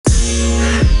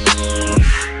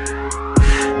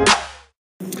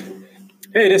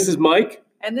Hey, this is Mike.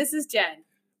 And this is Jen.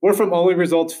 We're from Only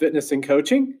Results Fitness and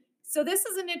Coaching. So this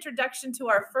is an introduction to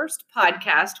our first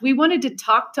podcast. We wanted to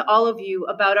talk to all of you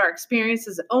about our experience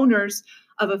as owners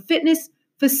of a fitness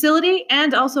facility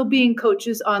and also being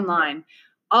coaches online.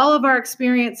 All of our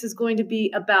experience is going to be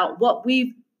about what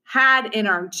we've had in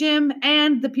our gym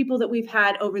and the people that we've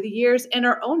had over the years and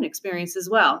our own experience as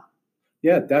well.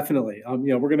 Yeah, definitely.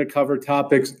 We're going to cover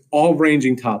topics, all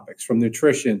ranging topics, from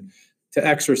nutrition to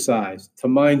exercise to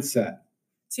mindset,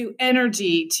 to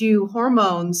energy, to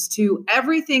hormones, to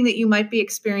everything that you might be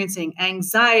experiencing,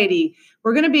 anxiety.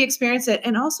 We're going to be experiencing it,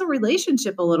 and also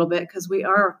relationship a little bit because we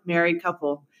are a married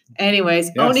couple. Anyways,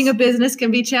 yes. Owning a business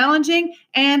can be challenging,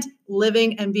 and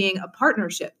living and being a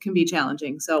partnership can be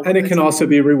challenging. And it can also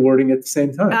be rewarding at the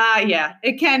same time. Yeah,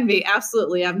 it can be.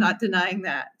 Absolutely. I'm not denying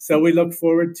that. So we look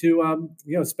forward to,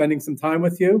 spending some time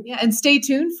with you. Yeah. And stay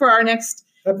tuned for our next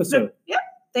episode. Yep.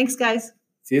 Thanks, guys.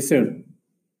 See you soon.